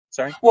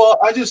Sorry. Well,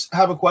 I just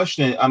have a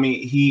question. I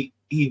mean, he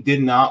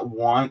did not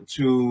want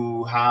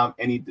to have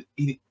any.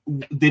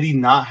 Did he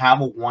not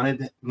want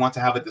to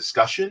have a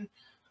discussion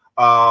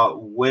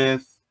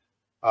with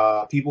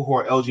people who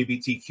are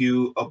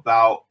LGBTQ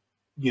about,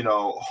 you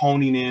know,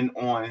 honing in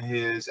on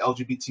his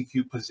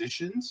LGBTQ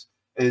positions?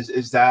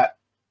 Is that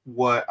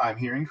what I'm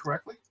hearing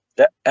correctly?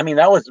 I mean,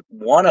 that was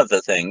one of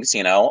the things,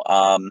 you know,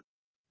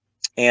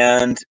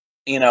 and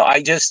you know,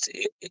 I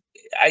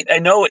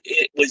know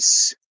it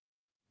was.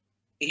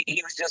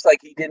 He was just like,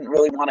 he didn't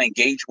really want to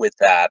engage with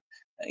that,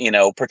 you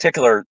know,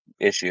 particular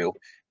issue,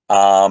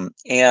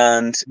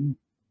 and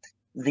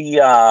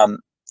the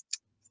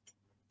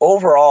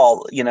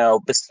overall, you know,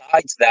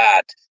 besides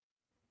that,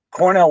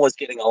 Cornell was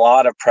getting a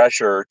lot of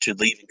pressure to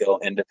leave and go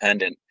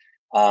independent,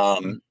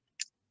 from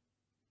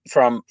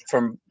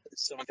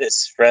some of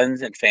his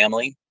friends and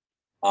family,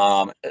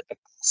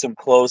 some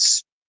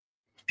close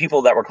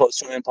people that were close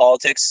to him in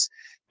politics,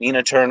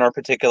 Nina Turner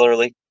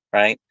particularly,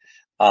 right?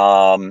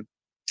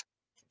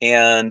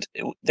 And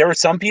there were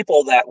some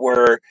people that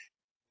were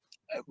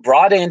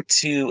brought in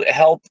to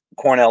help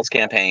Cornell's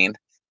campaign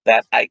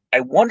that I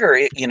wonder,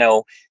 you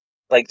know,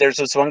 like there's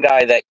this one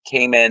guy that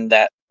came in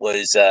that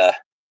was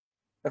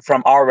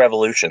from Our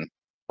Revolution,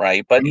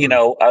 right? But, you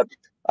know,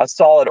 a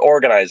solid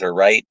organizer,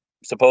 right?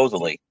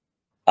 Supposedly.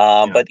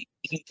 But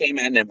he came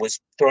in and was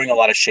throwing a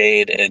lot of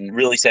shade and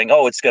really saying,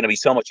 oh, it's going to be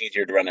so much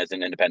easier to run as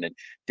an independent.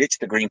 Ditch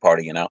the Green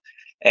Party, you know?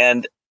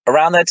 And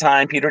around that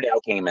time, Peter Dow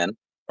came in,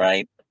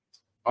 right?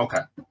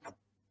 Okay.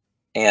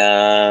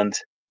 And,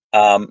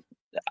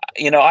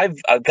 you know, I've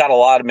got a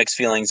lot of mixed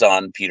feelings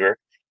on Peter.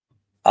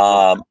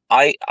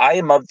 I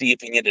am of the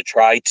opinion to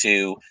try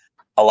to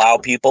allow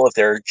people, if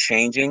they're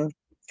changing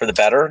for the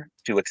better,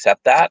 to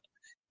accept that,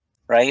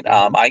 right?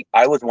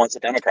 I was once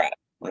a Democrat,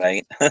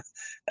 right? And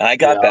I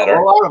got better.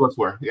 A lot of us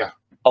were, yeah.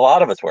 A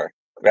lot of us were,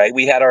 right?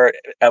 We had our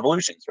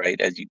evolutions,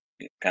 right? As you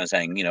kind of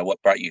saying, you know,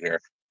 what brought you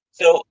here?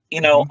 So,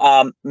 you know,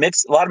 a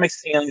lot of mixed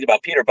feelings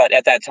about Peter, but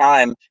at that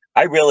time,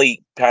 I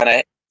really kind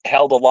of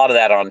held a lot of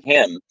that on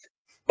him.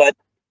 But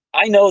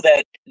I know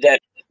that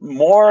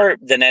more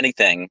than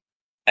anything,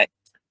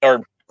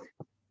 I'm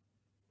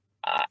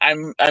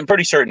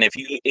pretty certain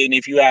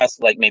if you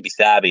ask, like, maybe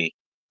Sabby,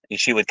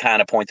 she would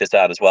kind of point this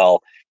out as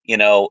well. You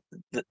know,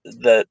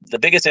 the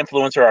biggest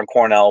influencer on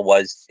Cornell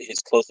was his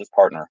closest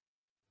partner.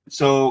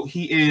 So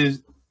he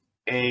is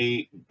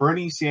a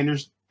Bernie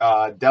Sanders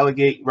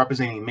delegate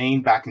representing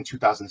Maine back in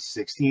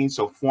 2016.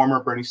 So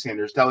former Bernie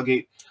Sanders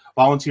delegate,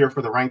 volunteer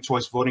for the ranked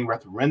choice voting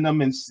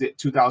referendum in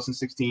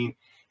 2016.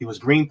 He was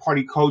Green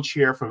Party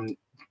co-chair from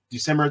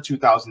December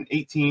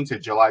 2018 to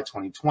July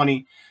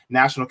 2020,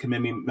 National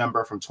Committee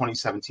member from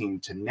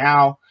 2017 to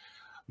now,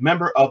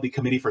 member of the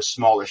Committee for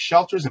Smaller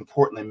Shelters in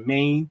Portland,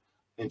 Maine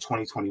in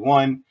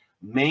 2021,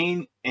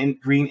 Maine and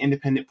Green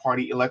Independent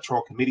Party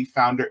Electoral Committee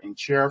founder and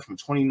chair from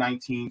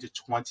 2019 to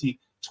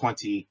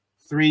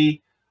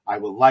 2023. I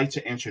would like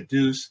to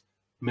introduce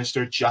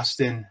Mr.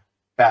 Justin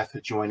Beth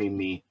joining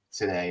me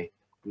today.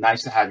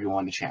 Nice to have you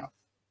on the channel.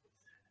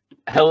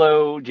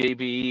 Hello,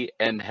 JB,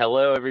 and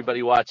hello,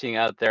 everybody watching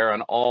out there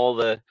on all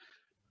the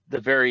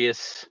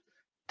various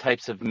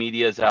types of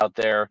medias out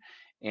there.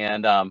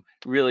 And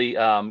really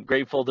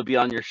grateful to be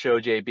on your show,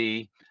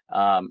 JB.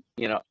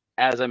 You know,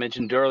 as I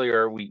mentioned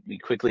earlier, we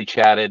quickly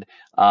chatted.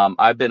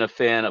 I've been a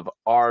fan of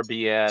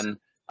RBN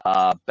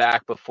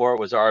back before it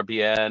was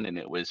RBN and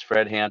it was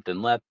Fred Hampton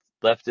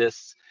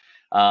leftists.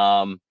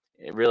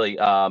 Really,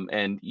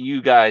 and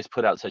you guys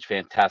put out such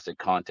fantastic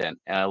content,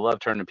 and I love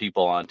turning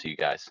people on to you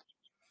guys.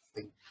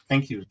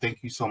 Thank you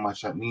so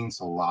much. That means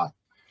a lot.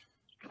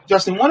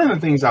 Justin, one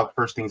of the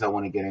first things I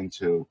want to get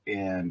into,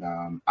 and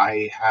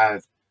I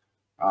had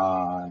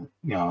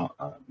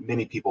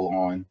many people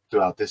on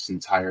throughout this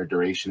entire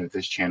duration of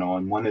this channel,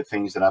 and one of the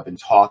things that I've been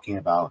talking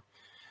about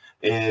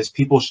is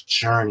people's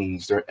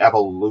journeys, their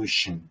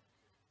evolution.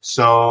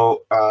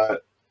 So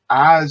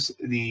as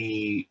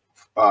the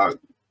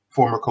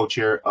former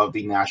co-chair of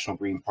the National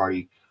Green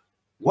Party,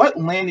 what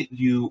landed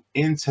you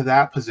into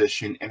that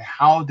position, and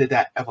how did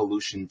that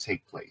evolution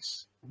take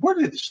place? Where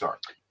did it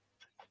start?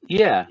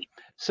 Yeah,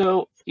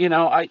 so, you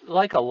know, I,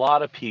 like a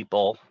lot of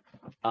people,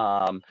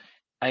 I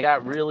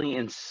got really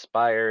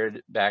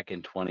inspired back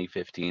in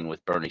 2015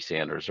 with Bernie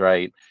Sanders,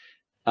 right?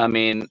 I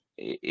mean,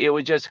 it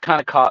was just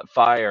kind of caught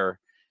fire.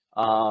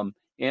 And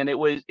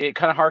it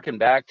kind of harkened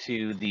back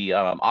to the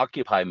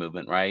Occupy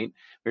movement, right?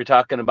 We were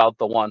talking about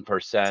the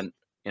 1%,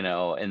 you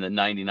know, and the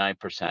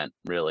 99%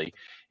 really,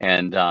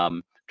 and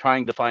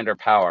trying to find our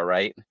power,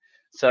 right?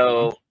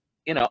 So,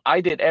 you know,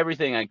 I did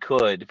everything I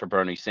could for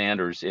Bernie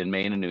Sanders in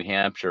Maine and New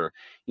Hampshire,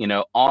 you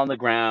know, on the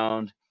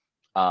ground,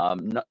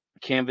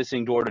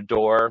 canvassing door to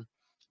door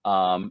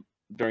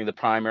during the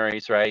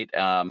primaries, right?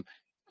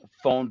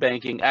 Phone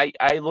banking. I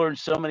learned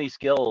so many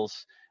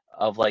skills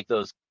of like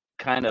those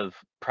kind of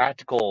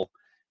practical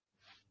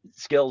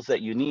skills that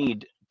you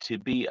need to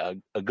be a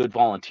good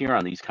volunteer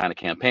on these kind of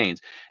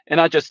campaigns, and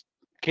not just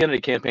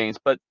candidate campaigns,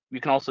 but you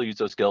can also use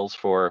those skills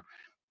for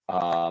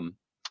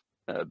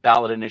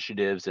ballot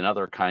initiatives and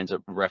other kinds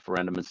of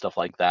referendum and stuff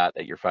like that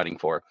you're fighting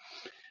for.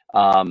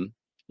 And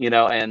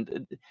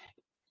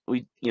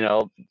we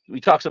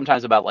talk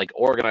sometimes about like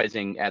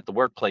organizing at the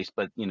workplace,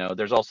 but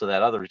there's also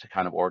that other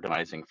kind of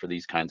organizing for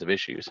these kinds of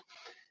issues,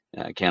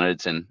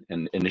 candidates and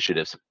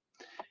initiatives.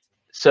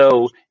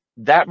 So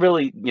that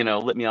really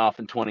lit me off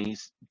in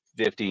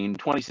 2015.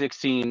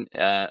 2016,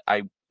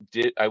 I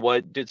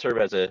did serve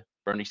as a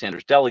Bernie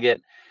Sanders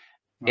delegate,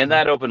 and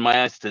that opened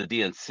my eyes to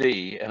the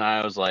DNC, and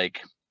I was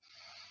like,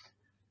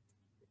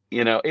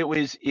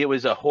 it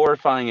was a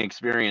horrifying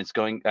experience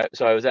going.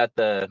 So I was at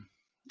the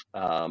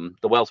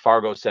Wells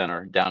Fargo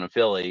Center down in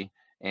Philly,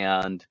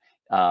 and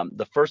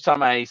the first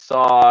time I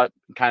saw,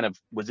 kind of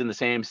was in the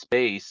same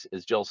space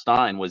as Jill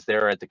Stein, was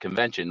there at the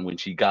convention when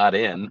she got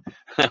in,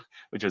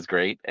 which was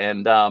great.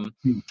 And I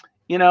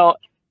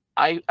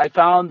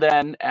found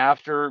then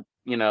after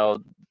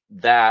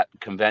that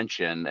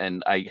convention,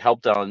 and I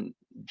helped on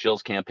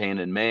Jill's campaign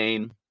in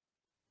Maine,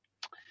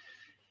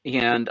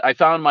 and I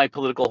found my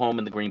political home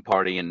in the Green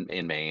Party in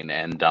Maine.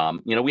 And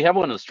we have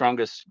one of the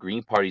strongest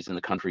Green parties in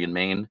the country in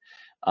Maine.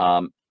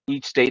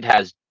 Each state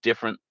has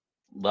different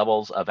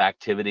levels of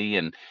activity,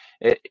 and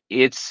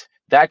it's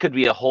that could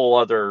be a whole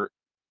other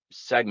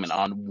segment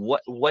on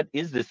what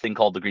is this thing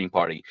called the Green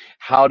Party,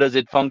 how does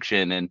it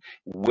function, and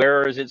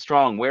where is it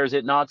strong, where is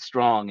it not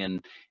strong.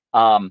 And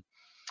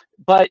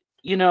but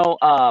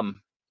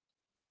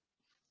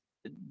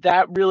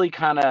that really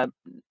kind of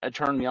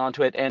turned me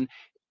onto it. And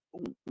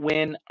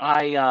when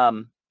I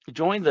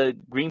joined the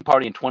Green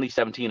Party in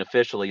 2017,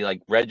 officially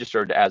like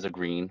registered as a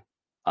Green,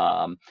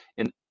 and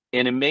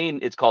in Maine,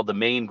 it's called the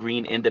Maine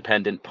Green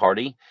Independent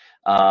Party.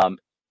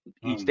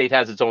 Each state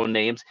has its own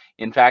names.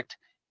 In fact,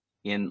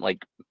 in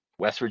like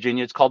West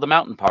Virginia, it's called the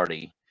Mountain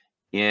Party.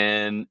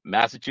 In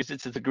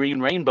Massachusetts, it's the Green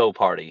Rainbow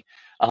Party.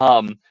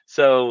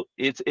 So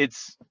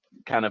it's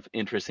kind of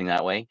interesting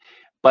that way.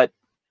 But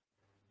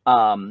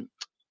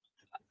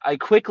I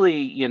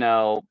quickly,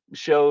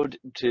 showed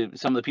to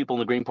some of the people in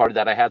the Green Party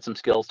that I had some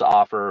skills to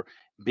offer,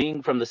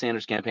 being from the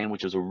Sanders campaign,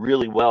 which is a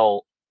really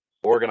well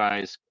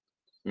organized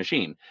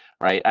machine,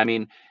 right? I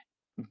mean,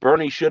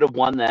 Bernie should have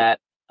won that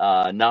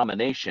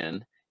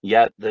nomination,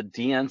 yet the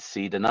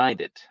DNC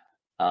denied it.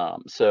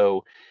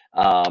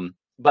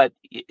 But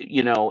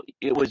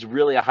it was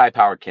really a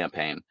high-powered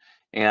campaign,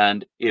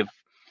 and if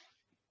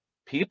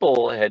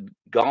people had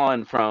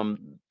gone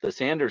from the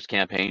Sanders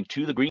campaign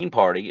to the Green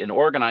Party and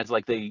organized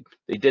like they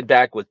did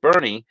back with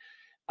Bernie,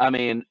 I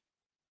mean,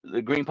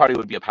 the Green Party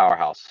would be a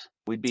powerhouse.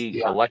 We'd be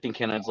electing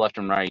candidates left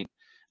and right,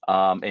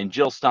 and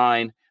Jill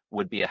Stein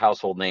would be a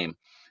household name.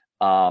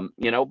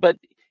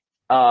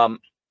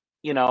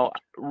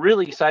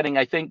 Really exciting.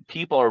 I think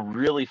people are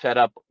really fed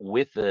up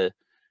with the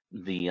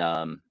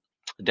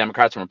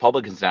Democrats and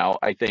Republicans now.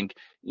 I think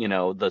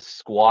the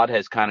squad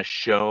has kind of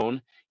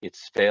shown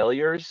its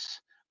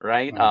failures.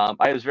 Right.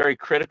 I was very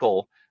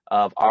critical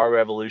of our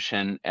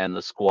revolution and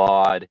the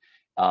squad,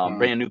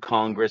 brand new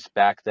Congress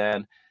back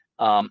then,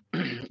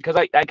 because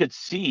I could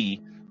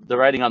see the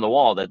writing on the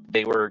wall that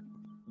they were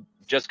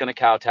just going to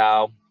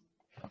kowtow.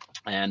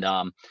 And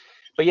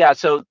but yeah,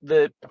 so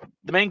the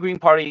Maine Green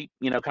Party,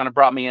 kind of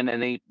brought me in,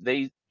 and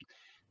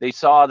they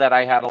saw that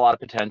I had a lot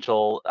of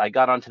potential. I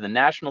got onto the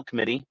national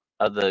committee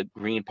of the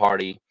Green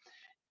Party,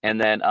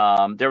 and then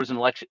there was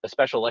a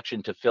special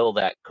election to fill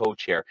that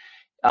co-chair.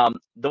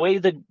 The way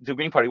the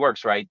Green Party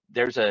works, right?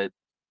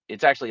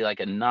 It's actually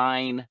like a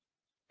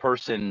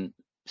 9-person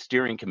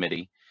steering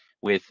committee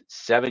with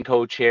 7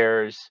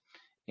 co-chairs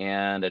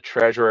and a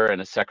treasurer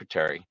and a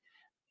secretary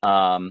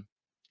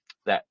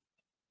that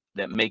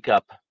make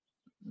up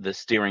the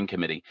steering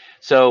committee.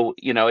 So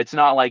it's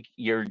not like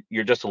you're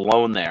just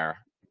alone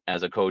there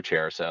as a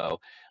co-chair. So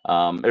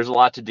there's a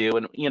lot to do,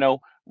 and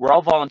we're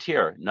all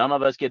volunteer. None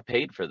of us get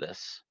paid for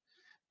this,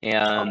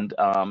 and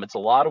it's a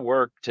lot of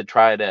work to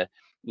try to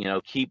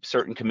keep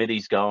certain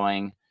committees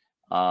going,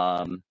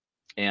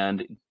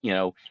 and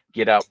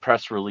get out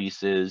press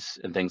releases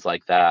and things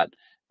like that.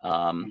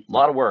 A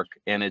lot of work,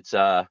 and it's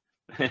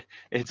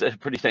it's a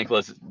pretty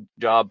thankless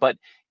job, but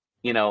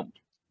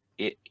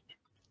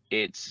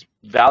it's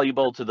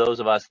valuable to those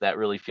of us that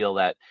really feel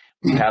that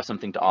we have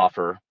something to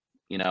offer.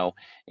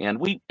 And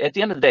we, at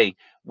the end of the day,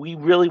 we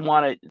really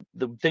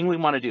the thing we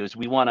want to do is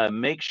we want to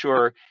make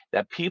sure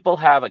that people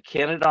have a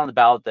candidate on the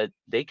ballot that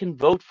they can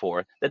vote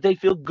for, that they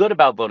feel good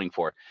about voting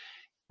for.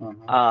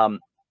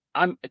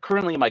 I'm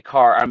currently in my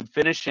car. I'm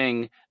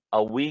finishing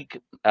a week,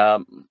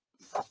 or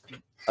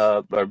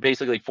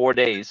basically 4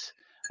 days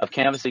of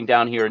canvassing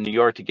down here in New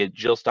York to get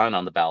Jill Stein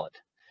on the ballot.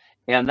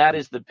 And that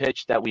is the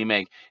pitch that we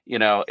make.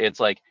 It's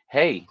like,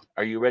 hey,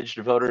 are you a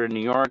registered voter in New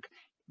York?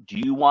 Do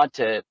you want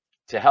to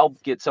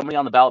help get somebody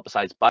on the ballot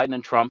besides Biden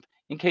and Trump,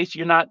 in case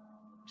you're not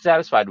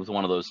satisfied with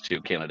one of those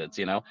 2 candidates,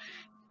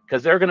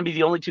 because they're going to be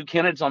the only 2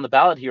 candidates on the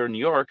ballot here in New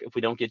York if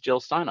we don't get Jill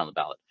Stein on the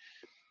ballot.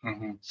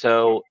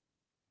 So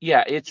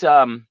yeah, it's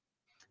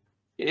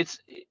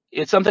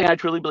something I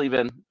truly believe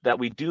in, that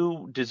we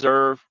do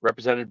deserve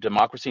representative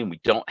democracy, and we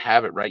don't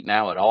have it right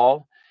now at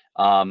all.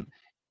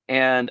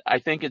 And I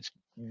think it's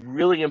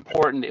really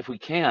important, if we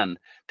can,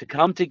 to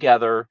come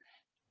together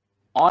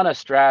on a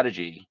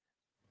strategy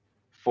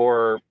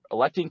for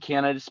electing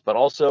candidates, but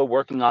also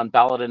working on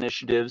ballot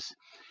initiatives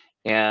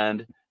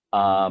and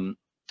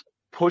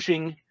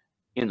pushing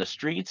in the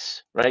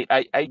streets, right?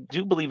 I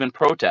do believe in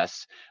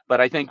protests, but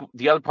I think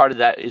the other part of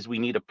that is we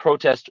need a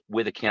protest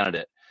with a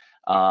candidate.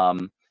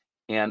 And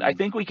I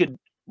think we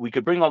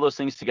could bring all those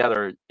things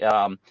together.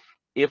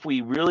 If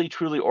we really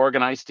truly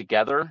organize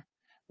together,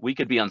 we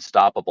could be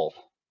unstoppable.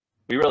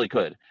 We really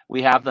could.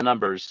 We have the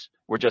numbers.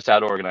 We're just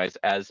out organized,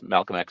 as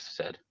Malcolm X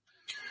said.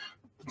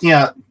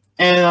 Yeah,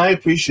 and I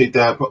appreciate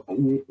that. But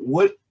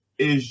what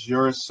is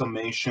your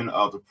summation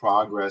of the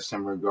progress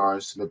in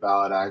regards to the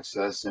ballot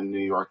access in New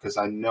York? Because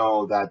I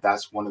know that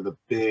that's one of the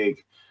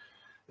big.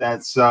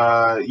 That's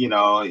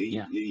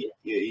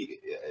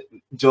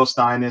Jill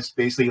Stein is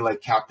basically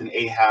like Captain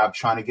Ahab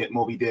trying to get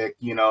Moby Dick.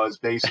 Is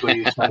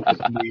basically trying to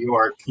get to New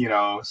York.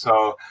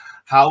 So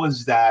how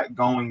is that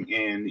going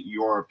in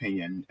your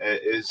opinion?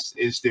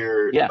 Is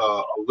there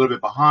a little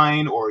bit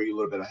behind, or are you a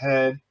little bit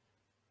ahead?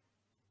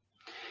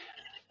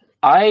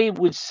 I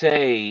would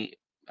say,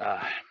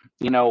 I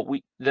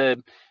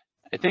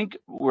think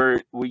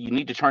we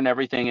need to turn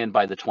everything in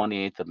by the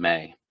 28th of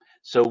May.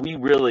 So we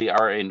really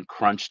are in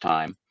crunch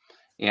time.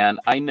 And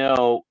I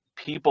know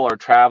people are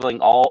traveling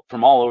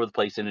from all over the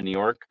place into New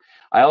York.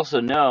 I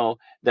also know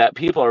that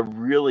people are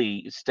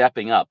really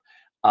stepping up.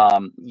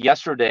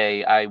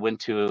 Yesterday, I went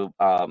to,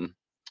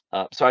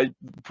 so I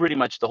pretty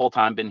much the whole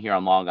time been here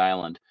on Long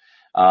Island,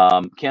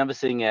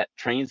 canvassing at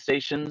train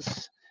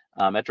stations,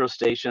 metro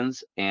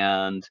stations,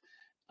 and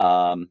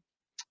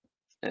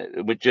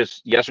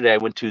just yesterday I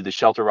went to the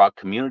Shelter Rock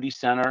Community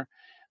Center,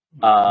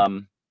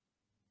 and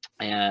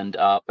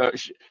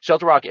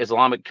Shelter Rock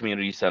Islamic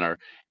Community Center,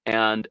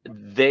 and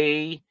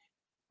they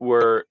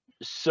were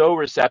so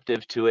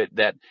receptive to it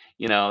that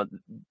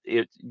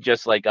it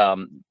just like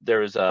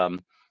there's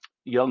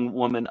young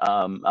woman,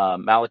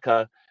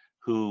 Malika,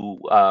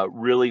 who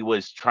really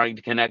was trying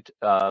to connect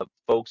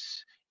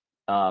folks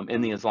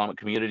in the Islamic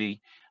community,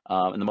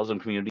 in the Muslim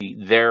community,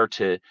 there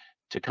to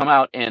come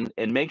out and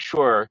make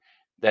sure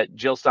that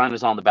Jill Stein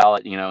is on the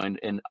ballot,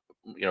 and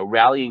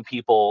rallying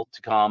people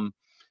to come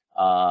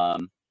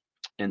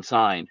and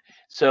sign.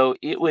 So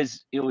it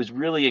was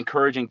really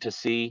encouraging to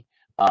see.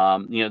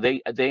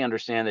 They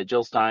understand that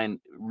Jill Stein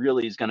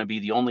really is going to be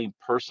the only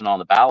person on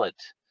the ballot,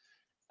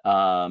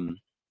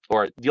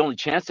 or the only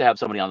chance to have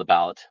somebody on the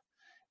ballot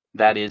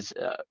that is,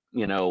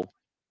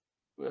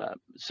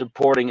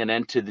 supporting an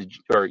end to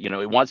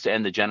it wants to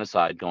end the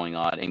genocide going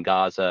on in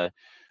Gaza.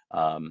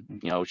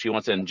 She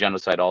wants to end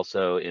genocide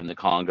also in the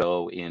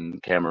Congo, in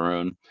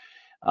Cameroon.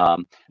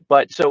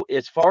 But so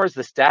as far as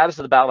the status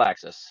of the ballot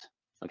access,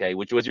 okay,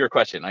 which was your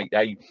question,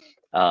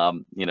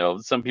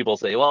 some people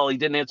say, well, he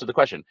didn't answer the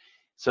question.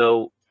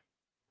 So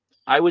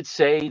I would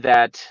say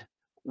that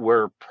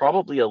we're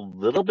probably a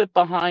little bit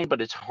behind,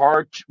 but it's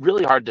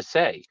really hard to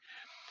say.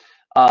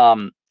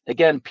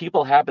 Again,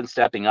 people have been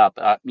stepping up.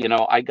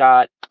 I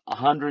got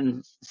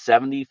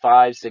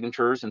 175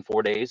 signatures in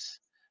 4 days,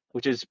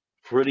 which is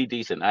pretty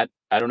decent. I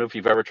don't know if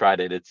you've ever tried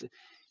it. You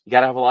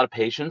got to have a lot of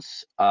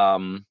patience.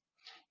 You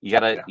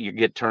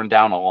get turned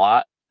down a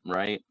lot,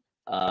 right?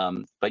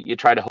 But you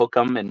try to hook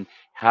them and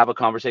have a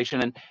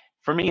conversation. And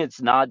for me,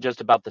 it's not just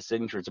about the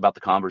signature, it's about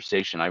the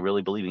conversation. I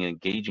really believe in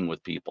engaging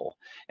with people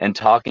and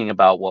talking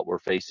about what we're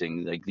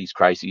facing, like these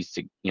crises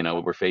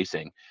we're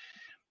facing.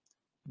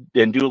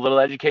 And do a little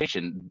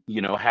education.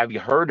 Have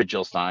you heard of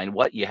Jill Stein?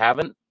 What, you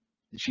haven't?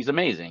 She's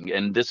amazing,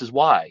 and this is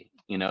why.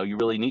 You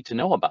really need to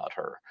know about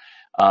her.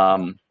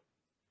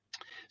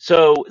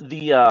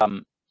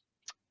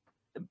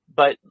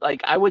 But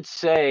like I would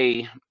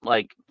say,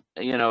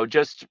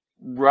 just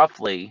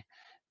roughly,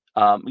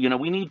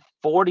 we need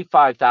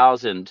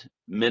 45,000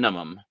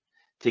 minimum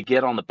to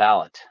get on the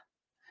ballot,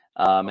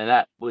 and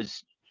that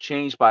was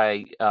changed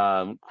by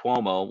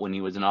Cuomo when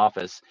he was in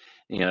office.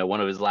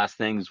 One of his last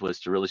things was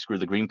to really screw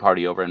the Green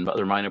Party over and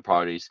other minor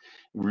parties,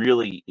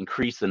 really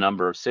increase the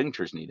number of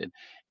signatures needed.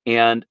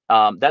 And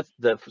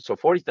so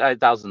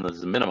 45,000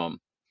 is the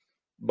minimum.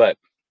 But,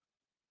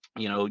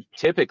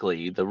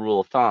 typically the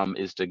rule of thumb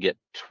is to get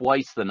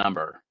twice the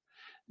number.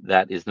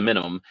 That is the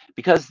minimum,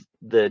 because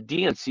the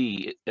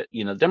DNC,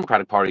 the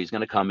Democratic Party, is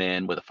going to come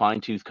in with a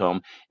fine-tooth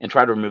comb and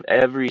try to remove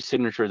every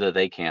signature that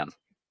they can.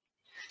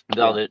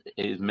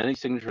 As many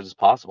signatures as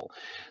possible.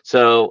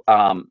 So,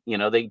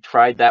 they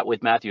tried that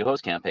with Matthew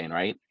Ho's campaign,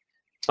 right?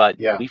 But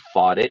we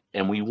fought it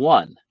and we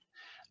won.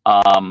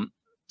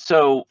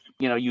 So,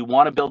 you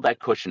want to build that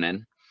cushion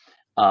in.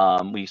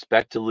 We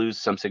expect to lose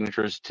some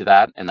signatures to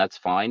that, and that's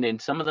fine.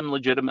 And some of them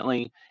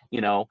legitimately,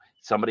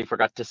 somebody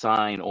forgot to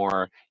sign,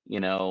 or,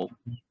 they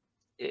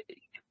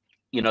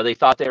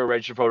thought they were a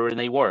registered voter and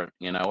they weren't,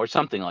 or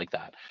something like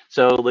that.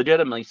 So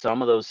legitimately,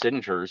 some of those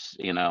signatures,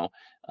 will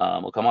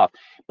come off.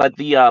 But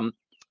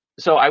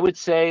so I would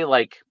say,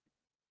 I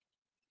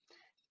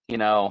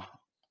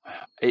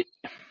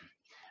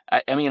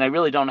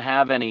really don't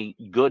have any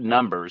good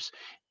numbers.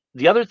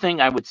 the other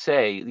thing I would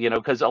say, you know,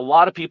 because a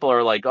lot of people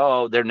are like,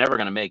 oh, they're never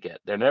going to make it.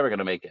 They're never going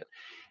to make it.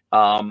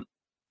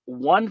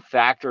 One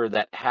factor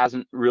that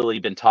hasn't really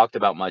been talked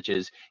about much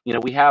is, you know,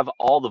 we have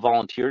all the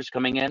volunteers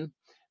coming in,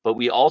 but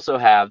we also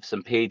have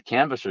some paid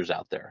canvassers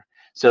out there.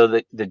 So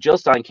the Jill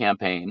Stein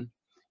campaign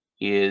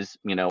is,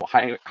 you know,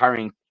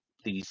 hiring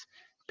these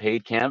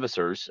paid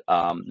canvassers.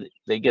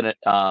 They get it.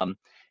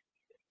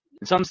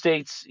 In some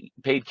states,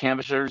 paid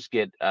canvassers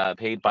get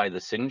paid by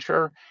the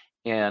signature,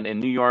 and in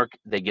New York,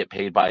 they get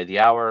paid by the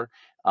hour,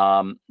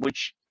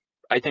 which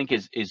I think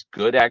is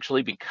good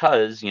actually,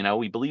 because you know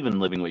we believe in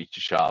living wage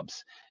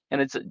jobs, and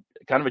it's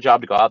kind of a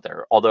job to go out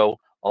there. Although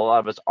a lot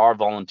of us are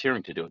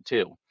volunteering to do it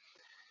too.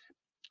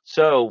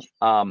 So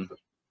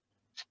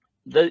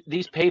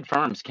these paid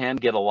firms can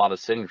get a lot of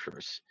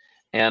signatures,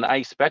 and I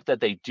expect that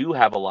they do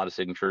have a lot of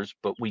signatures,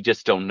 but we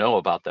just don't know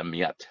about them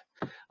yet.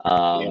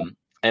 And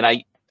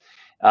I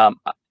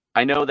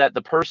know that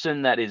the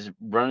person that is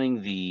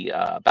running the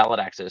ballot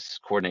access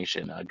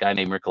coordination, a guy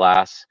named Rick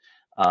Glass,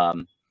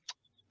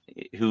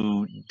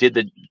 who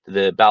did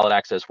the ballot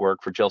access work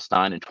for Jill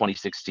Stein in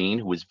 2016,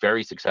 who was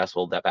very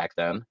successful back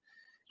then,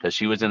 because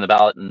she was in the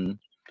ballot in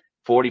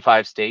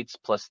 45 states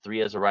plus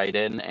 3 as a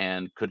write-in,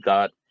 and could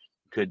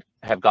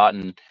have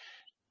gotten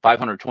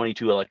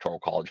 522 electoral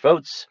college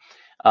votes.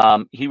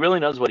 He really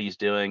knows what he's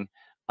doing,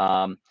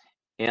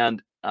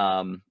 and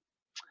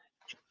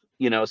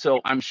you know, so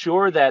I'm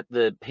sure that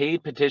the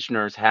paid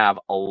petitioners have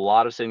a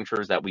lot of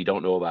signatures that we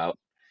don't know about.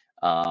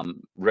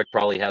 Rick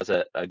probably has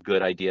a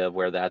good idea of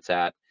where that's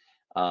at.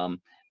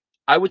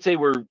 I would say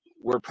we're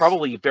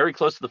probably very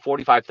close to the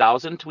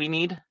 45,000 we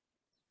need,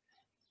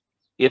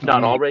 if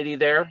not already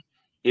there.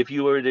 If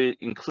you were to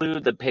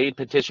include the paid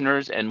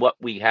petitioners and what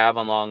we have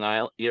on Long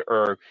Island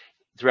or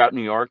throughout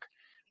New York,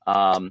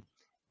 I'd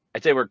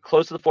say we're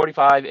close to the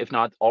 45, if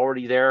not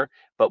already there,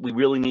 but we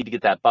really need to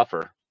get that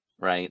buffer,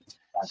 right?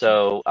 Gotcha.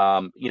 So,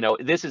 you know,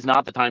 this is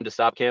not the time to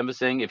stop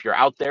canvassing. If you're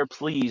out there,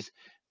 please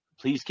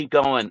keep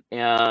going,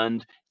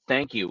 and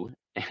thank you.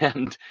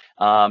 And,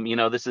 you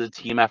know, this is a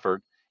team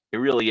effort. It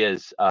really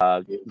is,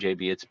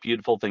 JB. It's a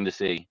beautiful thing to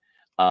see.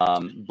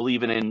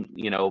 Believing in,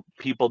 you know,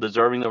 people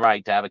deserving the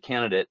right to have a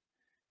candidate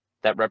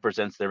that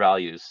represents their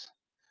values.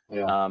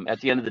 Yeah. At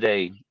the end of the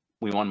day,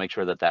 we want to make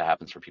sure that that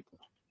happens for people.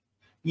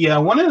 Yeah,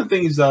 one of the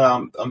things that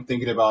I'm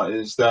thinking about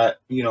is that,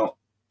 you know,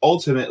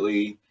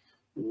 ultimately,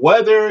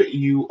 whether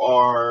you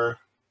are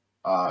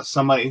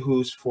somebody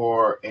who's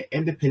for an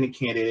independent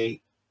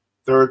candidate,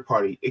 third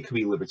party, it could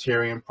be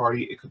Libertarian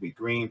Party, it could be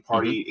Green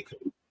Party, it could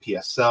be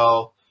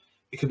PSL,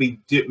 it could be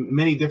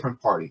many different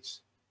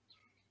parties.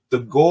 The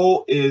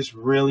goal is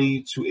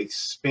really to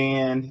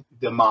expand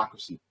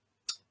democracy.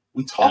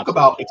 We talk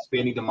about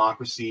expanding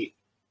democracy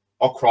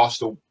across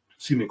the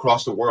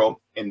world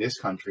in this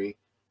country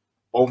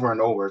over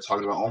and over,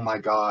 talking about, oh my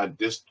God,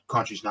 this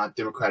country's not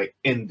democratic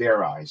in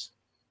their eyes.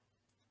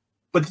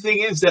 But the thing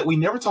is that we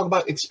never talk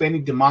about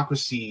expanding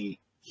democracy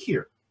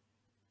here.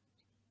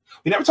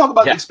 We never talk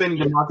about expanding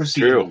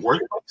democracy in the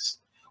workplace.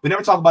 We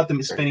never talk about them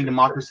expanding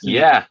democracy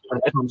when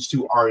it comes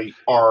to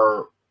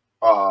our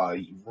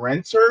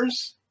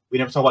renters. We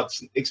never talk about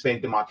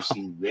expanding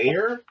democracy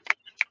there.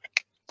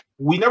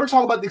 We never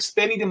talk about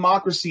expanding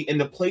democracy in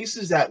the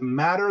places that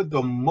matter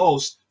the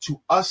most to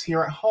us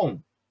here at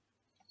home.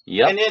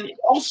 Yep. And then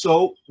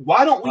also,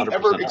 why don't we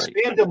ever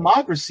expand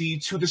democracy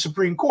to the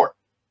Supreme Court?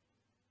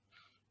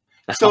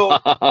 So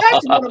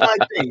that's one of my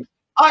things.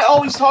 I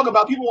always talk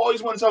about, people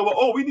always want to talk about,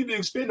 oh, we need to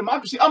expand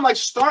democracy. I'm like,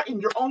 start in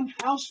your own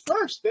house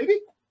first, baby.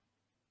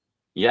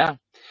 Yeah.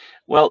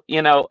 Well,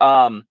 you know,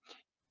 one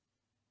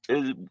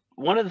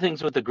of the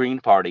things with the Green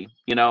Party,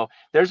 you know,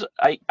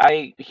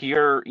 I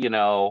hear, you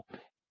know,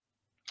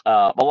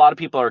 a lot of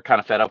people are kind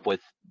of fed up with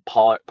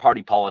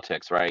party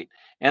politics, right?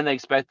 And they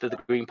expect that the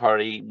Green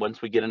Party,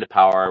 once we get into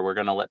power, we're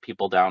going to let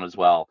people down as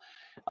well.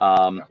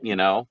 You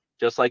know,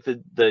 just like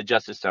the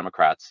Justice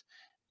Democrats.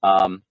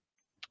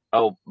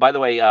 Oh, by the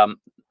way, I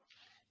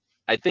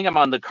think I'm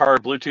on the car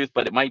Bluetooth,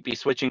 but it might be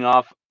switching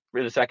off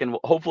in a second.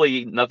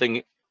 Hopefully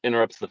nothing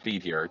interrupts the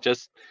feed here,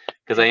 just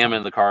because I am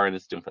in the car and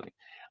it's doing something.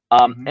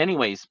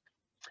 Anyways,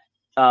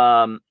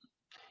 where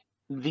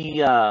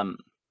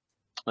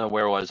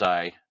was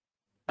I?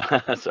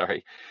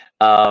 Sorry.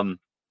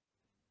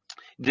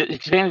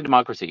 Expanding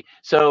democracy.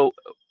 So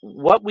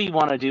what we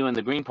want to do in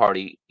the Green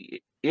Party,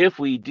 if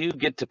we do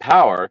get to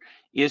power,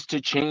 is to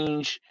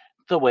change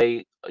the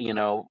way, you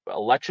know,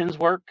 elections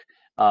work.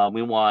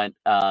 We want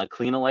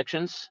clean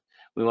elections.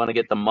 We want to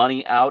get the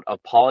money out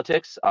of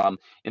politics.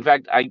 In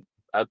fact,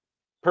 a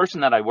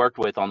person that I worked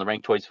with on the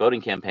ranked choice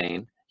voting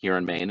campaign here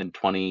in Maine in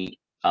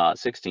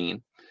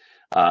 2016,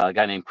 a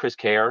guy named Chris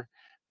Kerr.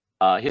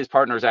 His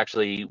partner is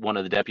actually one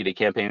of the deputy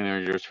campaign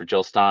managers for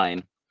Jill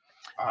Stein.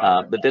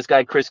 But this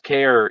guy, Chris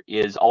Kerr,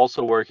 is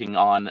also working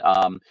on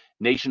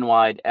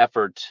nationwide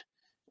effort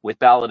with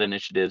ballot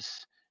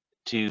initiatives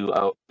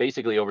to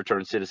basically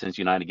overturn Citizens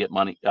United, get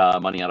money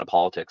out of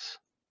politics.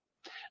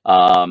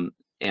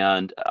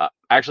 And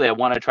actually, I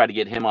want to try to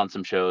get him on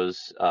some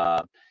shows,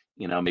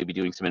 you know, maybe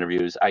doing some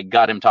interviews. I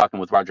got him talking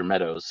with Roger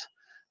Meadows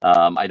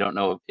I don't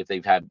know if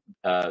they've had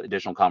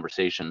additional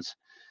conversations.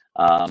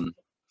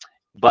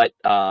 But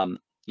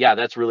yeah,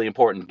 that's really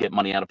important. Get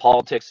money out of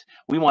politics.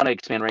 We want to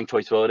expand ranked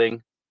choice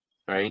voting,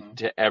 right,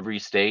 to every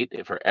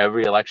state for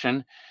every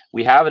election.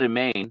 We have it in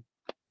Maine,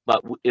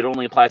 but it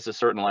only applies to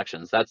certain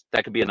elections. That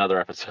could be another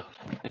episode.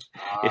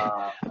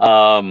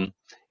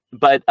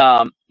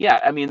 Yeah,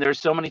 I mean, there's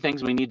so many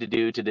things we need to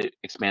do to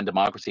expand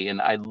democracy,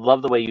 and I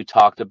love the way you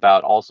talked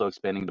about also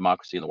expanding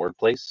democracy in the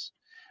workplace,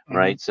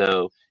 right?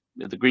 So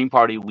the Green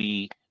Party,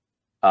 we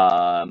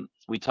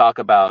talk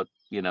about,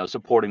 you know,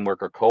 supporting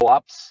worker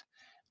co-ops,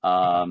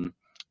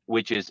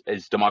 which is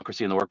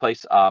democracy in the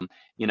workplace.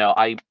 You know,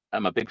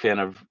 I'm a big fan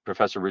of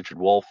Professor Richard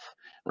Wolff,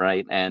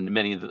 right? And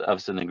many of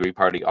us in the Green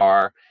Party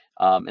are.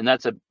 And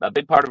that's a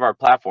big part of our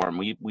platform.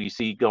 We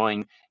see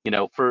going, you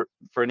know, for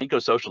an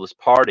eco-socialist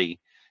party,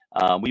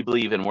 we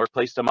believe in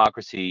workplace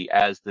democracy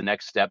as the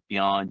next step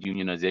beyond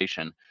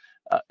unionization.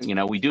 You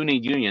know, we do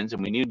need unions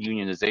and we need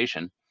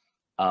unionization.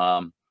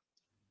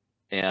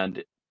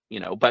 And, you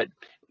know, but,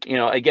 you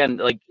know,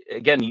 again,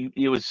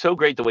 it was so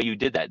great the way you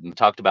did that and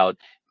talked about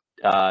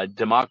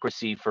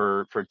democracy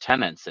for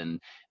tenants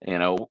and, you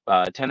know,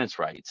 tenants'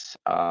 rights.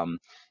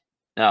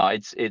 No,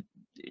 it's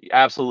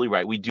absolutely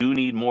right. We do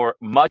need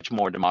much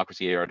more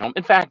democracy here at home.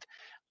 In fact,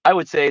 I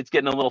would say it's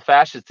getting a little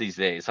fascist these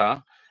days, huh?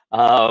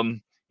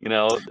 You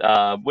know,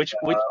 how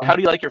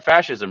do you like your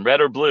fascism, red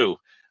or blue?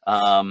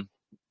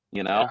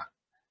 You know,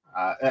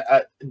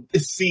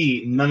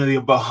 C, none of the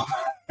above.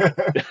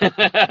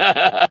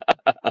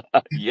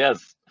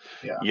 Yes.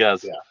 Yeah.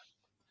 Yes. Yeah.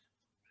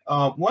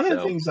 One of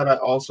the things that I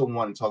also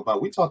want to talk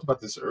about, we talked about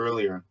this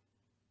earlier,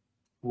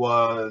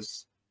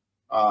 was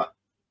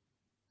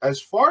as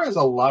far as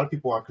a lot of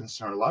people are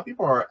concerned, a lot of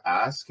people are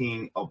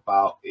asking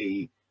about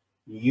a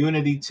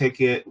unity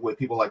ticket with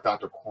people like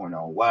Dr.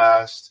 Cornel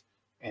West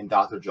and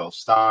Dr. Joe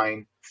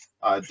Stein.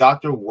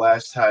 Dr.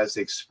 West has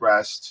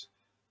expressed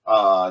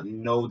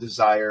no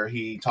desire.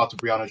 He talked to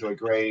Brianna Joy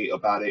Gray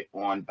about it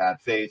on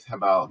Bad Faith,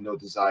 about no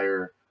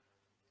desire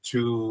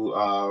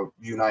to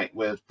unite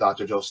with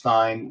Dr. Joe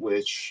Stein,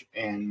 which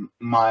in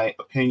my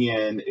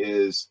opinion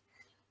is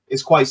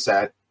quite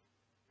sad.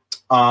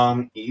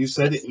 You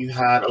said that you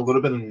had a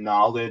little bit of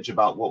knowledge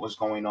about what was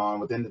going on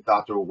within the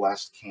Dr.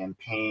 West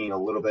campaign a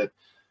little bit.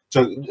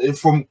 So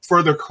from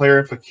further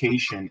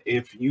clarification,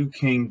 if you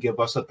can give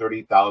us a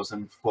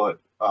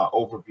 30,000-foot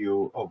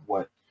overview of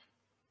what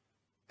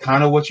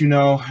you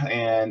know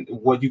and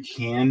what you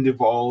can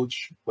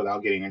divulge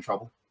without getting in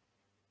trouble.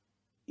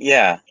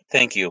 Yeah,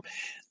 thank you.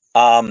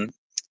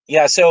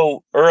 Yeah,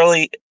 so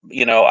early,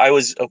 you know, I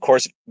was, of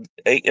course,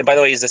 and by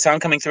the way, is the sound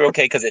coming through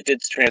okay? Because it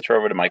did transfer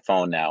over to my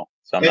phone now,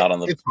 so I'm not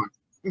on the. It's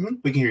fine.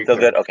 We can hear you. So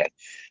good, okay.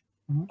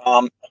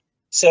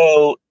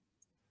 So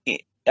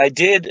I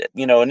did,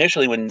 you know,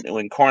 initially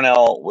when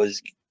Cornel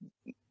was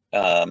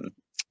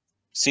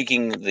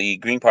seeking the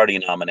Green Party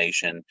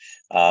nomination,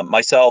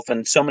 myself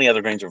and so many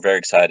other Greens were very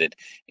excited.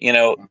 You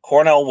know,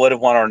 Cornel would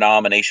have won our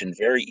nomination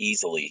very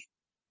easily.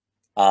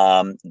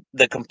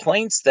 The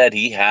complaints that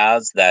he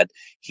has that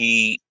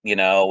he, you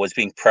know, was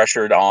being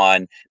pressured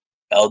on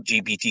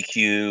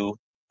LGBTQ,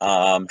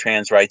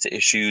 trans rights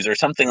issues or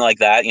something like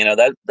that, you know,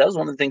 that was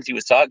one of the things he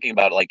was talking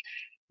about. Like,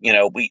 you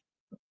know, we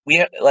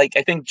like,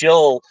 I think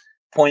Jill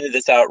pointed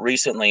this out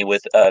recently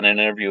with an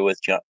interview with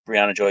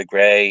Brianna Joy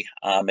Gray,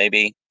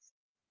 maybe,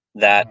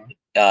 that,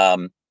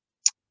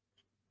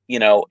 you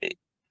know,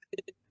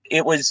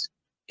 it was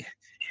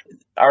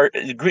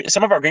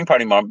some of our Green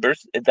Party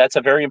members, that's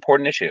a very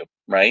important issue,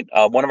 right?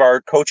 One of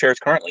our co-chairs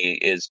currently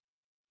is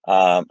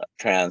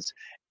trans,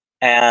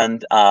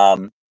 and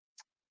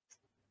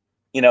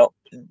you know,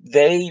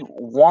 they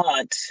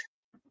want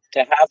to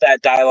have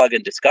that dialogue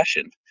and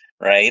discussion,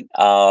 right?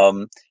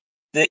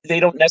 They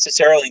don't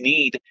necessarily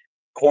need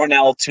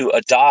Cornel to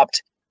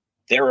adopt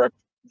their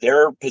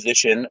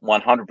position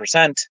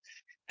 100%.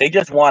 They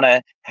just want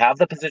to have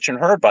the position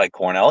heard by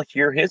Cornel,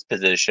 hear his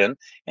position,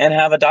 and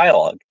have a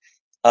dialogue.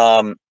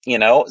 You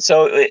know,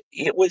 so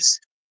it was,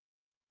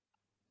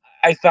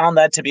 I found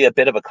that to be a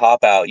bit of a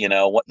cop out. You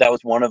know, that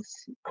was one of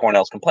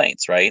Cornel's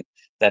complaints, right?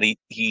 That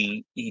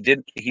he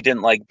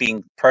didn't like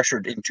being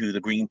pressured into the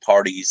Green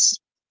Party's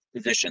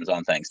positions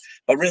on things.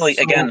 But really,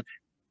 again,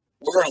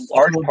 we're a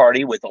large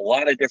party with a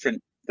lot of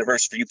different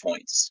diverse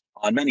viewpoints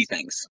on many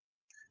things.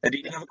 Did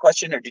you have a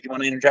question, or did you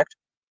want to interject?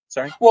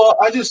 Sorry. Well,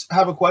 I just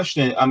have a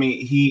question. I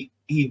mean, he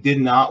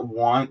did not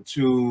want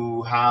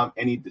to have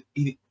any.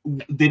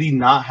 Did he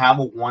not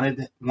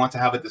want to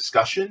have a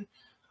discussion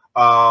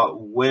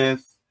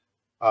with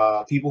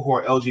people who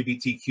are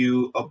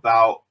LGBTQ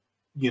about,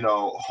 you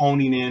know,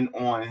 honing in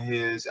on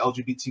his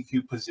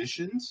LGBTQ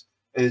positions?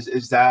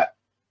 Is that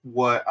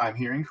what I'm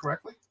hearing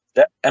correctly?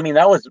 I mean,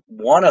 that was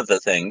one of the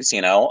things,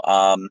 you know,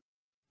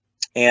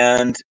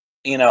 and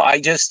you know, I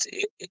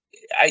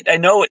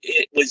know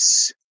it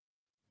was.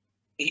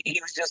 He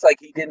was just like,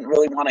 he didn't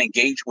really want to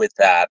engage with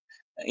that,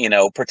 you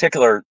know,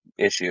 particular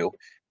issue,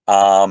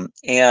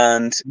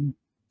 and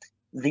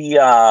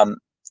the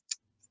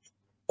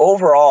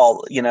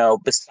overall, you know,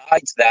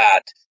 besides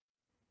that,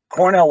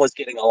 Cornell was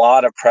getting a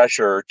lot of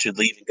pressure to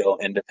leave and go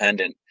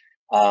independent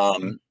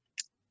um,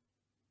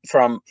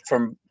 from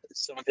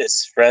some of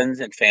his friends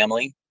and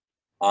family,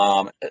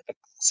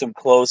 some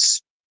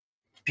close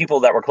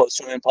people that were close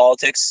to him in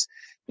politics,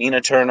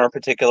 Nina Turner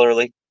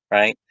particularly,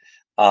 right?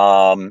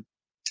 Um,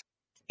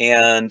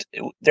 and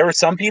there were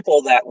some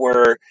people that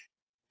were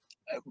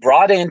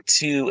brought in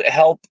to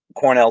help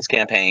Cornell's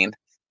campaign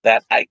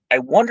that I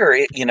wonder,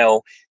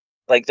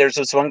 like there's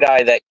this one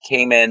guy that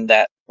came in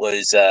that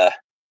was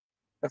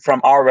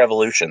from our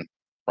revolution,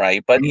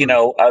 right? But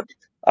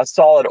a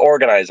solid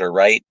organizer,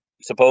 right?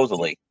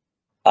 Supposedly.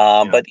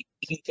 But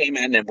he came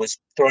in and was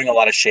throwing a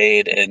lot of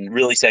shade and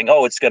really saying,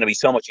 "Oh, it's going to be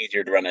so much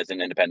easier to run as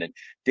an independent.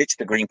 Ditch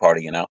the Green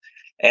Party,"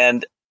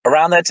 And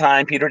around that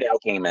time, Peter Dow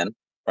came in,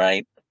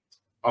 right?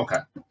 Okay.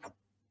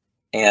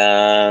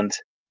 And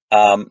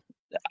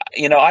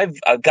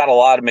I've got a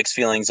lot of mixed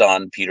feelings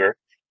on Peter.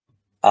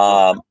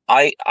 I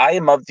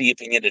am of the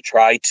opinion to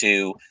try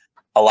to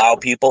allow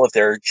people, if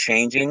they're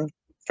changing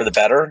for the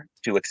better,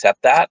 to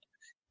accept that,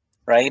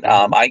 right?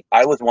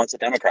 I was once a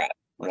Democrat,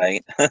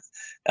 right? And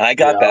I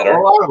got better.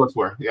 A lot of us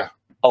were,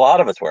 A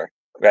lot of us were,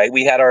 right?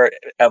 We had our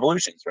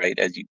evolutions, right?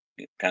 As you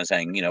kind of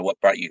saying, what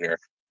brought you here?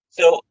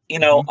 So, a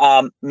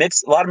lot of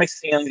mixed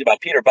feelings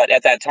about Peter, but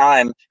at that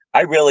time,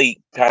 I really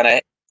kind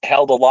of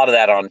held a lot of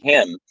that on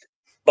him.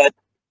 But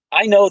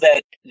I know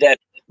that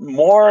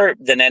more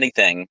than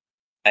anything,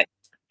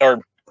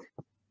 I'm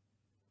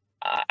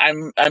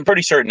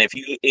pretty certain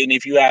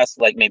if you ask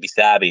like maybe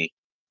Sabby,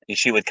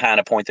 she would kind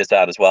of point this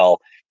out as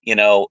well.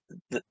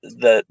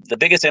 The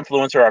biggest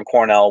influencer on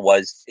Cornell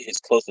was his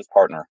closest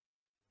partner,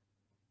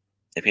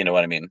 if you know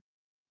what I mean.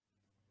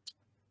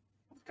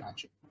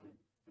 Gotcha.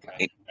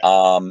 Right?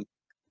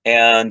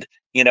 And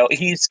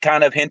he's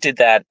kind of hinted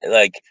that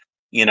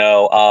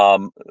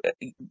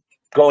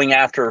going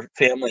after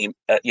family,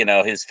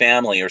 his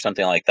family or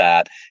something like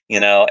that,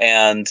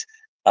 and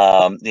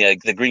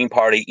the Green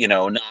Party,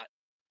 not.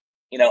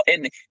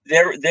 And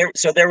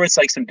there was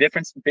like some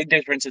big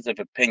differences of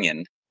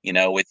opinion,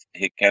 with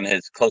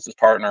his closest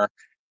partner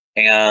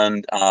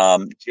and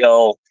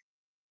Jill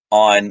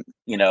on,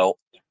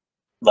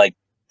 like,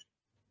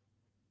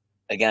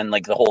 again,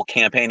 like the whole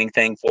campaigning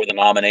thing for the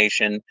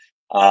nomination.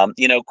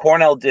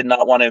 Cornell did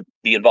not want to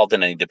be involved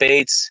in any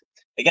debates.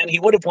 Again, he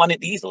would have won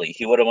it easily.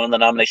 He would have won the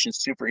nomination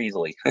super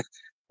easily,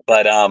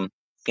 but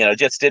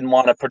just didn't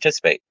want to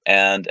participate.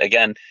 And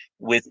again,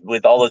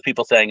 with all those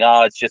people saying,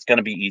 "Oh, it's just going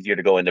to be easier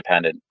to go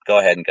independent. Go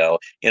ahead and go."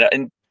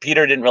 And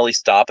Peter didn't really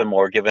stop him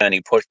or give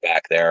any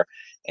pushback there.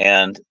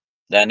 And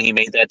then he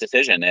made that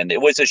decision, and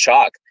it was a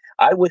shock.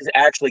 I was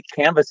actually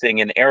canvassing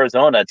in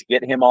Arizona to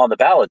get him on the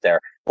ballot there.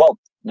 Well,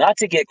 not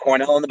to get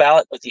Cornell on the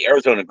ballot, but the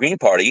Arizona Green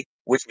Party,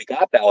 which we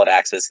got ballot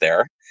access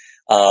there.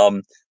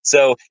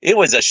 So it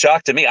was a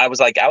shock to me. I was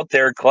like out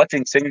there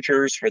collecting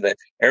signatures for the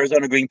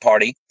Arizona Green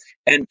Party.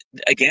 And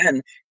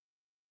again,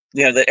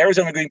 the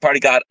Arizona Green Party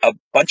got a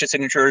bunch of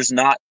signatures,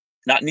 not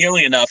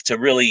nearly enough to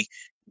really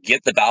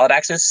get the ballot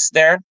access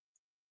there.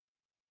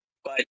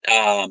 But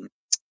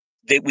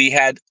we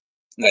had,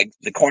 like,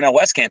 the Cornell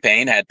West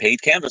campaign had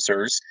paid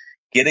canvassers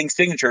getting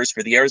signatures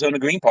for the Arizona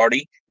Green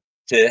Party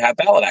to have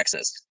ballot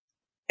access.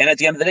 And at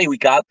the end of the day, we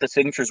got the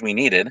signatures we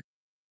needed,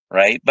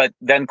 right? But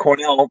then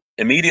Cornell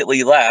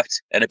immediately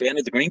left and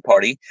abandoned the Green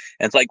Party.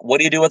 And it's like, what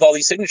do you do with all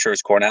these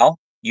signatures, Cornell?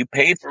 You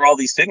paid for all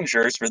these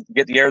signatures to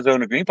get the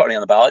Arizona Green Party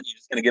on the ballot. You're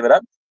just going to give it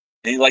up?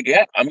 And he's like,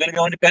 yeah, I'm going to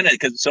go independent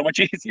because it's so much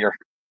easier.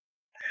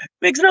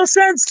 Makes no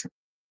sense.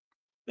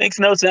 Makes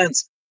no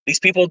sense. These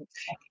people,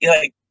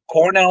 like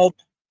Cornell,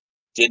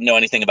 didn't know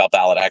anything about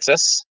ballot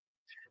access.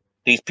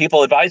 These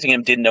people advising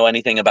him didn't know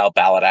anything about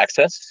ballot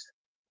access.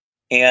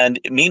 And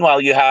meanwhile,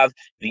 you have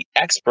the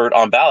expert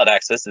on ballot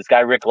access, this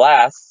guy Rick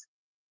Glass.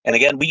 And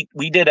again, we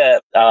did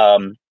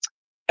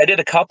I did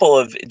a couple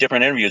of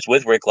different interviews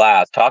with Rick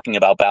Glass talking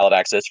about ballot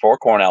access for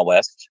Cornell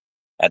West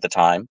at the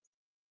time,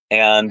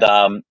 and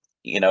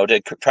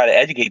to try to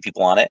educate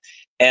people on it.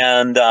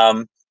 And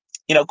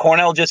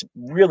Cornell just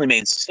really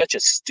made such a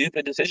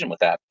stupid decision with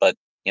that. But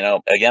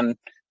again,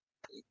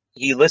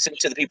 he listened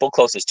to the people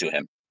closest to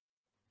him,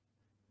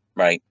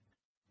 right?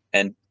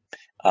 And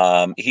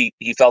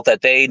he felt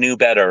that they knew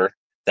better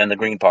than the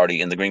Green Party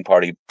and the Green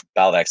Party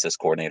ballot access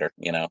coordinator,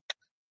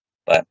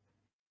 But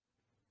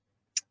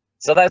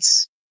so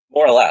that's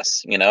more or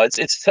less,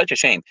 it's such a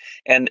shame.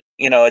 And,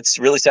 it's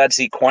really sad to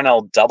see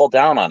Cornell double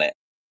down on it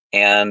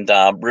and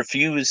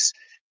refuse.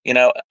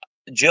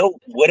 Jill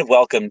would have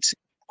welcomed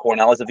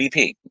Cornell as a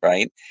VP,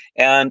 right?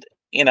 And,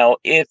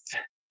 if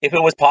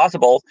it was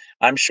possible,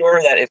 I'm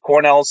sure that if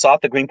Cornell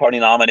sought the Green Party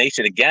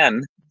nomination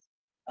again,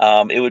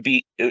 it would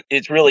be,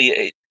 it's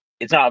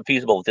not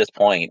feasible at this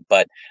point,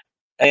 but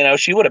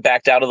she would have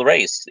backed out of the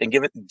race and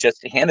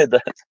just handed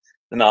the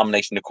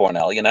nomination to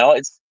Cornell.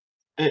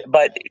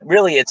 But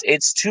really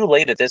it's too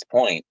late at this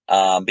point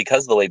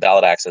because of the way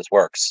ballot access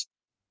works.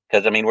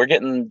 Because we're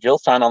getting Jill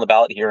Stein on the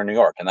ballot here in New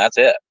York, and that's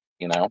it.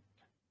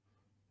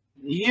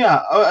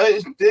 Yeah,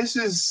 this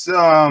is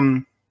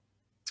a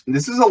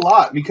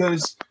lot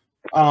because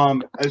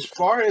as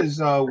far as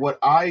what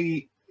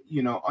I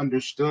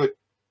understood.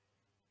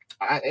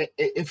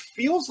 It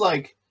feels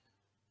like,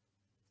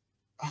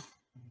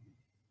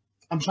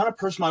 I'm trying to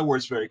purse my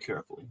words very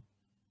carefully,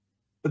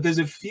 but does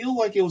it feel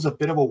like it was a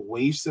bit of a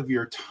waste of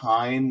your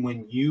time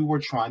when you were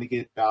trying to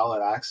get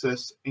ballot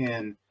access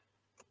in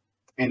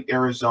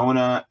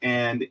Arizona,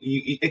 and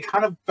it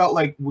kind of felt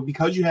like,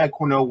 because you had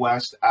Cornel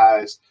West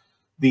as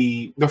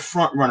the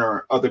front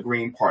runner of the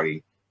Green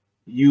Party,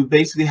 you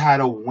basically had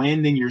a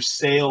wind in your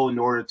sail in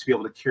order to be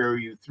able to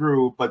carry you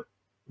through. But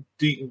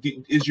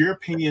is your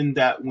opinion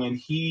that when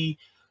he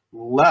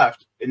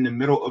left in the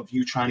middle of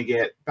you trying to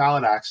get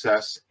ballot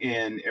access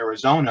in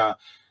Arizona,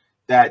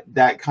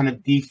 that kind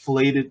of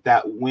deflated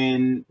that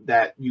win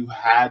that you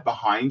had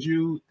behind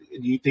you?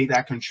 Do you think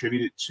that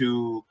contributed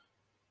to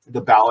the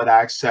ballot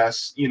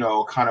access,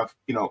 kind of,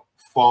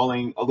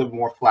 falling a little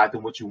more flat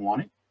than what you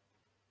wanted?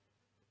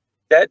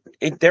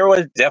 There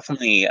was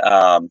definitely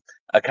a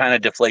kind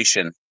of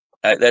deflation.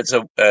 That's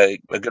a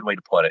good way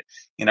to put it.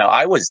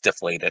 I was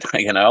deflated.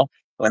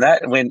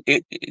 When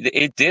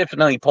it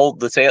definitely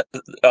pulled the sail,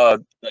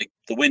 like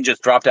the wind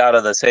just dropped out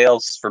of the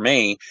sails for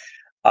me.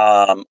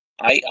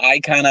 I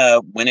kind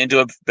of went into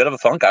a bit of a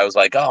funk. I was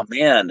like, oh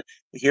man,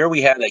 here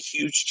we had a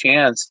huge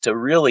chance to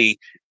really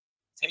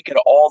take it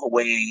all the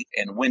way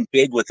and win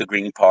big with the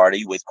Green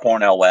Party with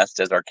Cornel West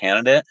as our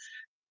candidate.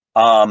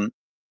 But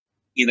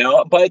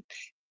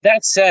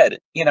that said,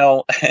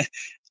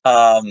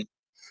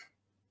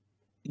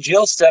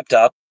 Jill stepped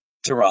up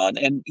to run,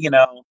 and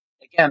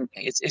again,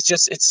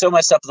 it's so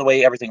messed up the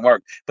way everything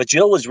worked. But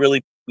Jill was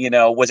really,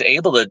 was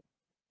able to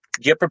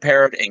get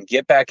prepared and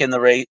get back in the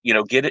race,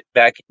 get it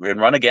back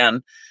and run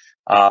again.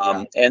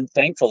 And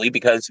thankfully,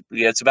 because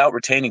it's about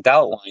retaining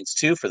ballot lines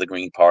too for the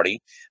Green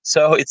Party.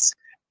 So it's,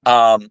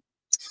 it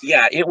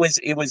was,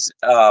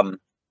 and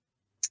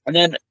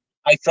then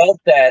I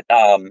felt that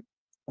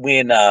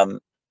when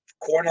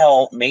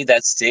Cornell made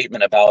that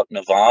statement about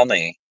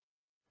Navalny,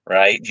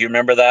 right? Do you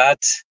remember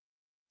that?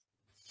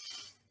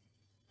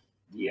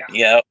 Yeah.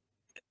 Yeah.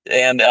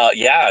 And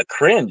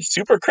cringe,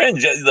 super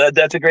cringe.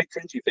 That's a great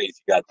cringy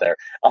face you got there.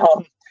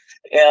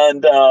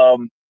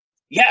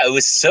 It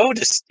was so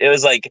it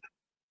was like,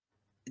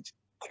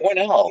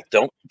 Cornell,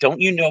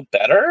 don't you know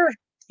better?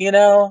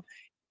 It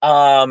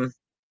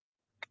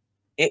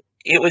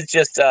was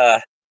just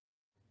I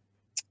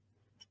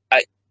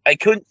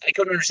couldn't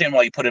understand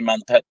why you put him on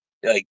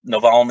like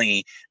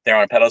Navalny there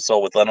on a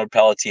pedestal with Leonard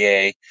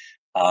Pelletier,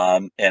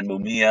 and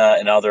Mumia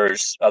and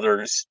others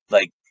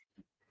like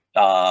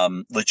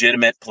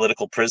legitimate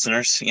political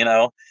prisoners,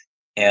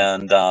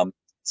 and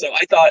so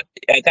I thought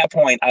at that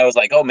point I was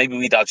like, oh, maybe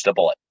we dodged a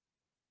bullet.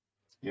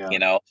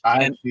 Yeah,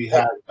 I actually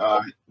had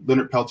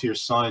Leonard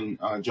Peltier's son,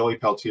 Joey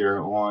Peltier,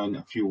 on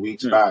a few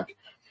weeks back,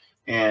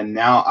 and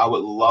now I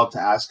would love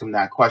to ask him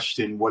that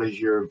question. What is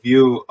your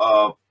view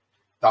of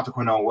Dr.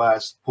 Cornel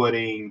West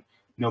putting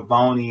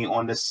Navalny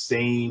on the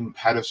same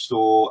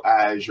pedestal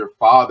as your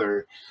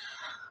father?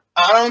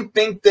 I don't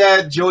think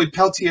that Joey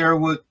Peltier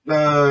would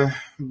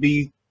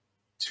be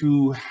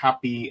too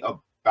happy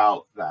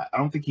about that. I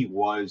don't think he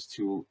was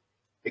too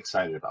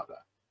excited about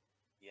that.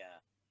 Yeah.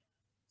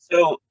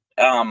 So,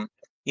 I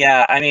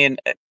mean,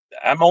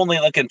 I'm only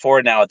looking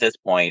forward now at this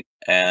point,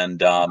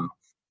 and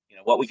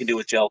what we can do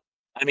with Jill.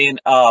 I mean,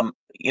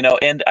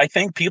 and I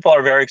think people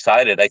are very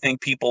excited. I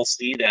think people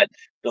see that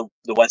the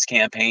West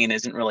campaign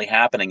isn't really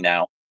happening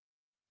now,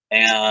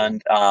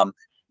 and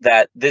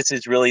that this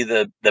is really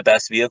the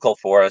best vehicle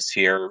for us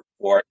here,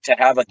 or to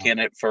have a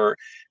candidate for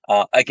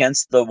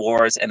against the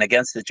wars and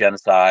against the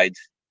genocide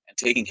and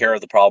taking care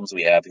of the problems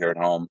we have here at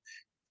home.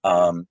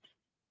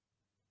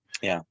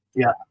 Yeah.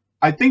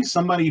 I think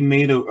somebody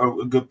made a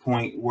good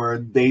point where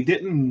they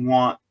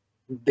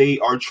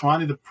are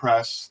trying to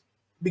depress,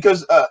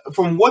 because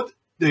from what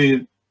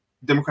the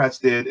Democrats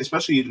did,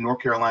 especially the North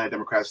Carolina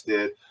Democrats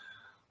did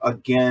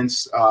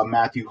against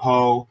Matthew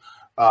Hoh,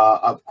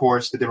 of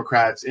course, the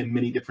Democrats in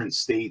many different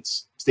state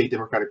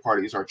Democratic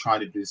parties are trying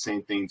to do the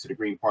same thing to the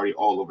Green Party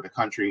all over the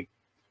country,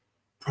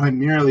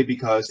 primarily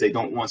because they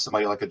don't want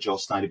somebody like a Jill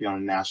Stein to be on a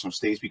national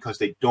stage, because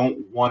they don't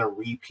want a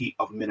repeat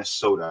of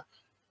Minnesota,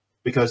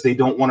 because they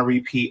don't want a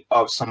repeat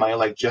of somebody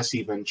like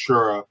Jesse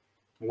Ventura,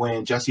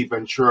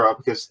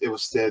 because it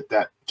was said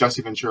that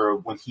Jesse Ventura,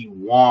 when he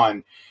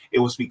won, it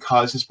was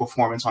because his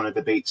performance on a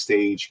debate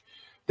stage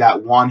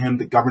that won him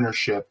the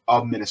governorship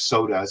of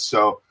Minnesota.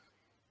 So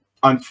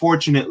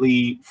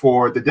unfortunately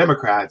for the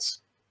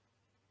Democrats,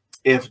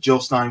 if Jill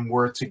Stein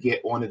were to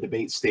get on a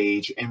debate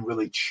stage and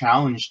really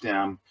challenge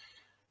them,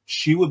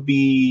 she would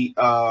be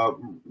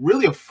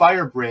really a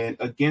firebrand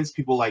against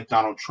people like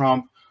Donald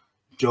Trump,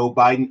 Joe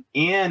Biden,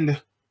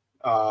 and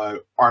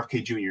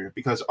RFK Jr.,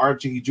 because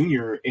RFK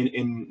Jr.,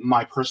 in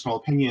my personal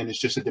opinion, is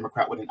just a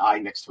Democrat with an I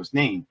next to his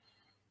name.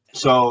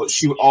 So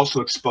she would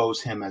also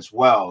expose him as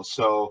well.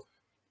 So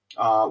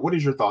what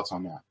is your thoughts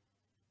on that?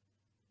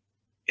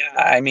 Yeah,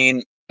 I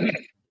mean,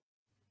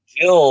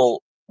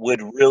 Jill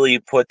would really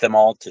put them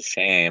all to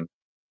shame.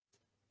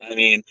 I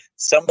mean,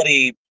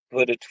 somebody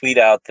put a tweet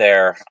out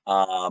there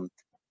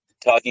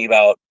talking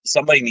about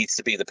somebody needs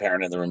to be the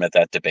parent in the room at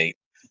that debate.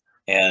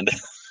 And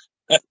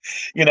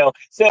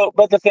so,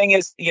 but the thing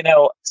is,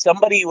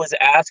 somebody was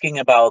asking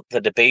about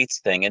the debates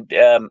thing, and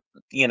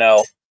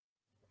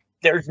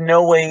there's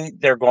no way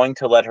they're going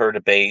to let her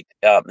debate.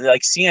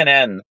 Like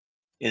CNN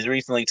is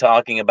recently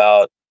talking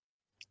about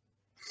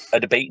a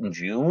debate in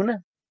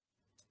June,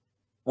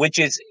 which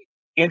is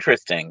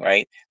interesting,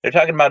 right? They're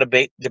talking about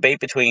a debate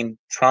between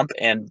Trump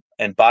and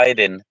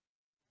Biden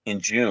in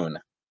June,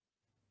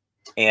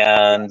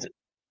 and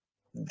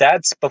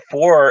that's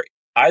before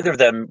either of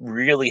them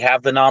really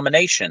have the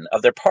nomination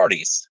of their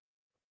parties.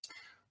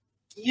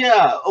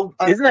 Yeah,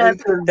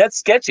 Isn't that's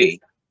sketchy?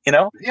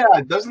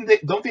 Yeah,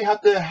 don't they have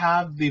to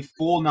have the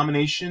full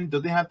nomination?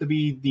 Don't they have to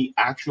be the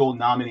actual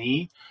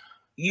nominee?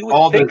 You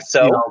would think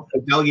so. The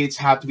delegates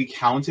have to be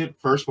counted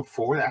first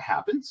before that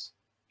happens.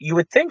 You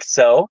would think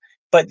so,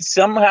 but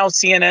somehow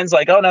CNN's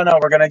like, oh no,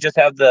 we're going to just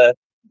have the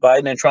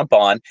Biden and Trump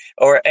on,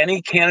 or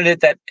any candidate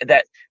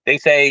that they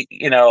say,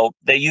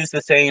 they use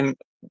the same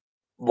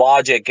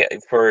logic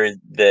for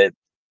the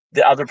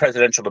other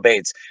presidential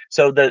debates.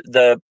 So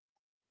the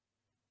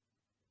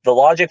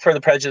logic for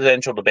the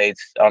presidential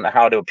debates on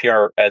how to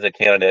appear as a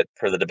candidate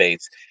for the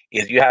debates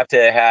is you have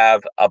to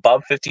have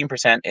above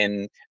 15%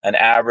 in an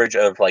average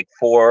of like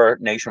 4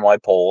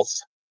 nationwide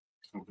polls.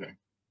 Okay.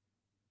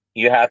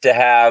 You have to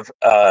have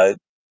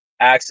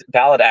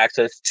ballot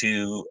access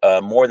to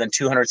more than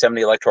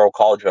 270 electoral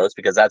college votes,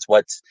 because that's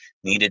what's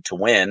needed to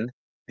win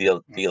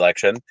the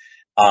election.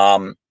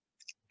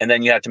 And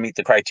then you have to meet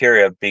the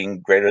criteria of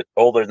being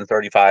older than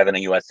 35 and a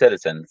U.S.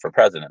 citizen for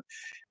president.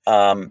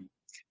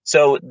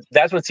 So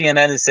that's what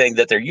CNN is saying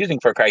that they're using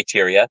for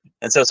criteria.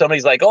 And so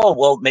somebody's like, oh,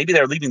 well, maybe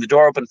they're leaving the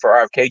door open for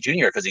RFK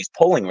Jr. because he's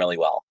polling really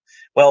well.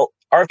 Well,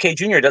 RFK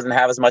Jr. doesn't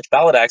have as much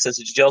ballot access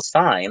as Jill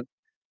Stein,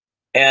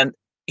 and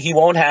he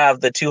won't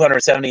have the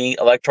 270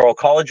 electoral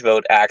college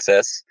vote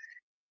access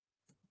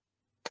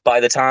by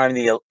the time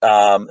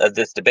of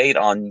this debate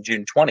on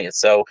June 20th.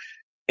 So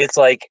it's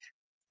like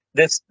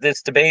this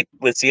debate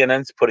with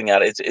CNN's putting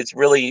out, it's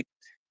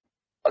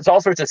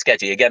all sorts of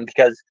sketchy, again,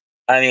 because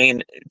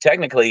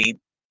technically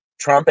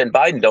Trump and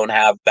Biden don't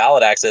have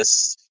ballot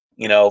access,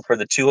 for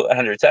the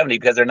 270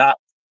 because they're not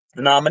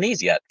the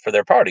nominees yet for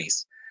their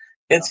parties.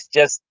 It's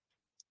just,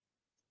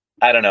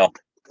 I don't know.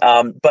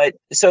 But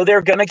so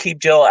they're going to keep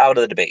Jill out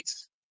of the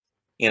debates.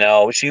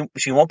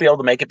 She won't be able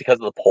to make it because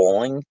of the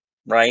polling,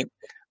 right?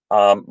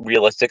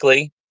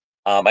 Realistically,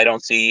 I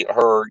don't see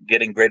her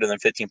getting greater than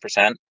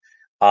 15%.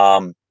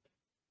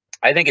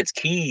 I think it's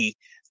key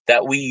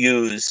that we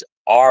use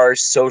our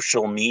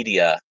social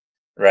media,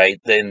 right?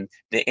 Then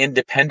the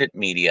independent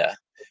media,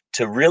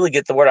 to really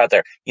get the word out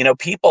there.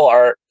 People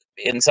are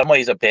in some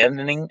ways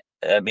abandoning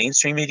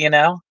mainstream media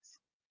now.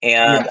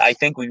 And yes. I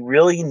think we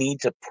really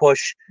need to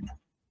push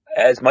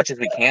as much as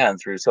we can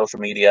through social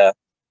media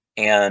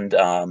and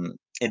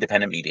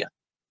independent media.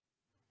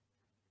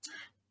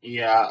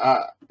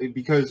 Yeah,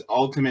 because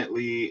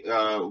ultimately,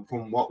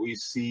 from what we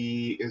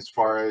see as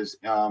far as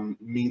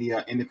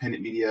media,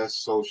 independent media,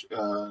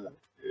 social,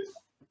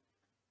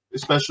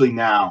 especially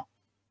now,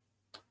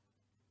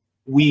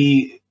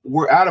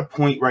 we're at a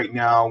point right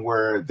now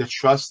where the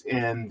trust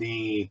in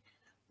the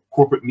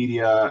corporate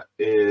media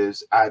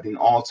is at an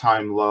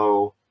all-time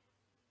low.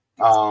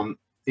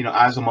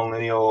 As a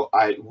millennial,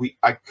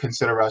 I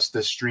consider us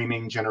the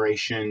streaming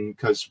generation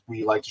because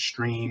we like to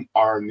stream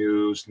our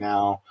news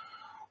now.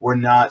 We're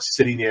not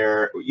sitting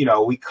there,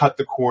 we cut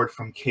the cord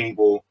from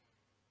cable.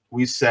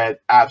 We said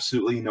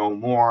absolutely no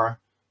more.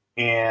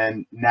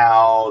 And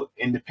now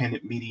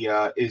independent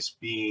media is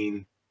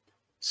being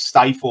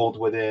stifled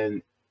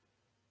within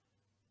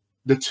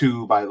the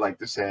tube, I like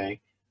to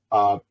say,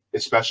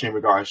 especially in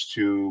regards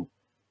to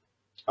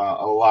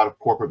a lot of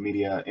corporate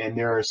media. And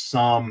there are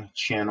some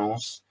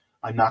channels,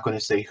 I'm not going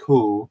to say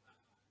who,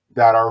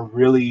 that are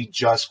really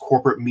just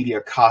corporate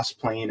media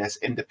cosplaying as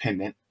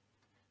independent.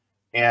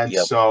 And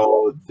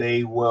so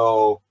they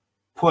will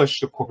push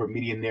the corporate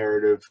media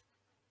narrative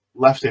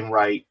left and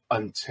right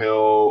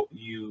until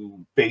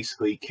you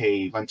basically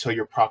cave, until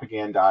you're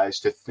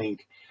propagandized to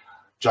think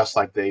just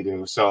like they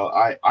do. So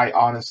I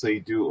honestly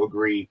do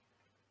agree.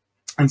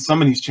 And some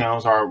of these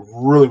channels are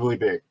really, really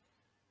big,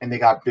 and they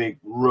got big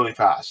really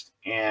fast.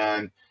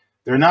 And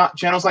they're not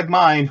channels like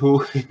mine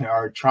who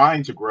are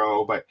trying to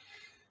grow, but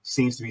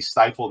seems to be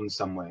stifled in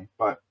some way.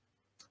 But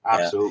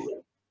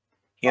absolutely.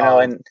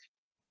 And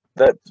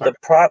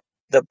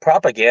the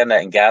propaganda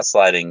and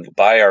gaslighting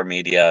by our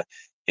media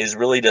is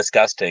really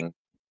disgusting.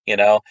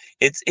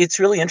 It's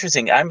really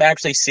interesting. I'm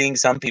actually seeing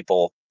some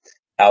people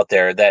out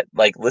there that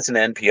listen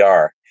to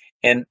NPR,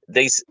 and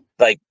they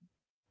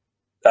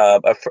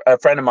a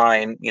friend of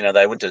mine, that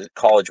I went to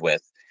college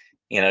with,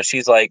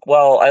 she's like,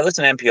 well, I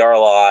listen to NPR a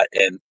lot,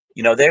 and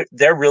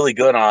they're really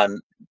good on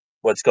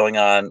what's going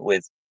on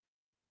with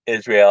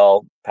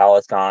Israel,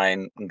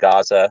 Palestine, and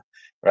Gaza,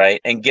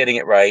 right, and getting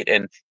it right.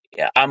 And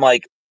I'm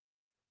like,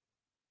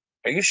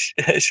 are you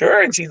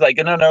sure? And she's like,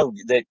 no,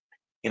 that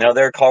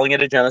they're calling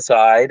it a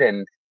genocide,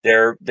 and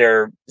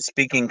they're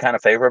speaking kind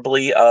of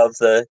favorably of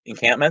the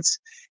encampments.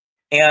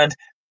 And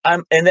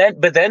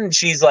but then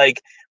she's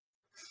like,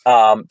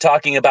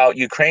 talking about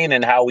Ukraine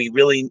and how we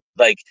really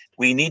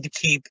we need to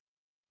keep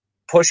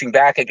pushing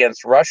back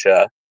against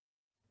Russia,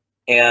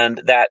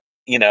 and that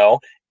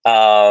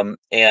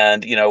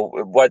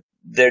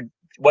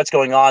what's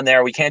going on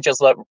there. We can't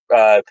just let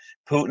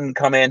Putin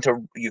come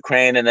into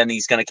Ukraine and then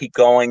he's going to keep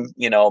going,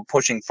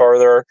 pushing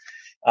further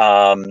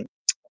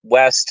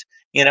west.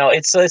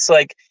 It's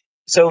like,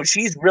 so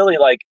she's really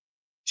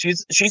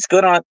she's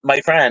good on, my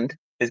friend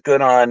is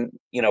good on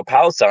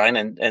Palestine,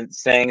 and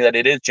saying that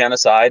it is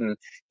genocide, and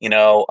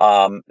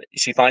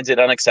she finds it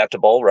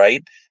unacceptable,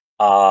 right?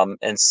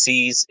 And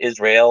sees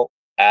Israel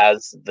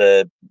as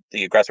the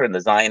aggressor and the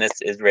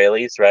Zionist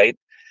Israelis, right?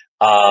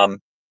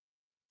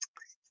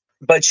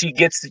 But she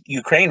gets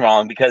Ukraine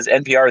wrong because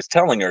NPR is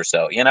telling her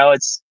so.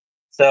 It's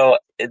so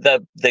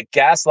the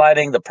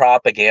gaslighting, the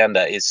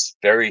propaganda is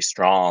very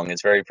strong.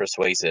 It's very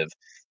persuasive,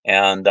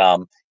 and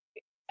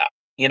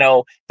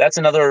that's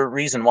another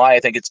reason why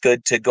I think it's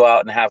good to go out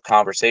and have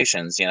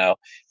conversations.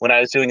 When I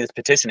was doing this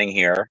petitioning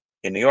here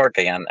in New York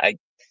again, I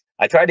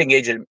tried to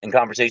engage in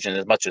conversation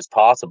as much as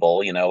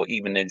possible,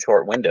 even in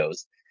short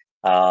windows.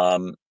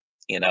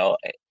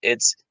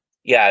 It's,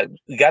 yeah,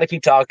 we got to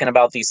keep talking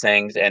about these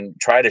things and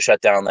try to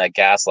shut down that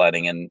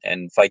gaslighting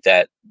and fight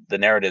the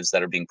narratives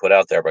that are being put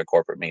out there by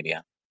corporate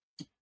media.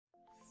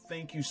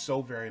 Thank you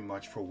so very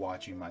much for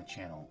watching my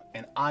channel,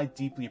 and I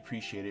deeply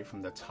appreciate it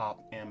from the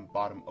top and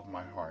bottom of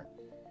my heart.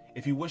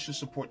 If you wish to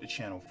support the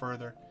channel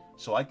further,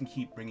 so I can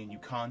keep bringing you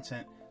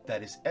content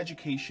that is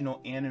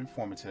educational and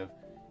informative,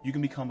 you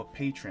can become a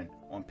patron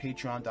on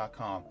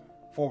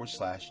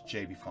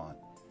patreon.com/Jaybefaunt.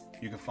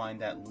 You can find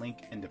that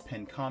link in the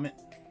pinned comment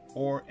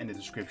or in the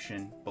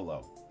description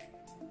below.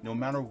 No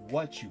matter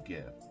what you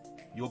give,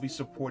 you'll be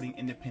supporting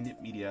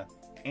independent media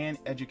and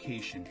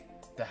education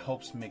that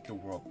helps make the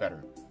world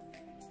better.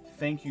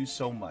 Thank you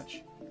so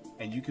much,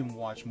 and you can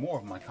watch more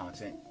of my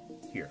content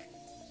here.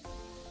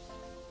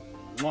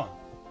 Mwah.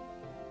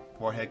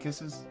 Forehead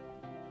kisses,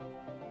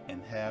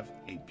 and have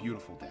a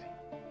beautiful day.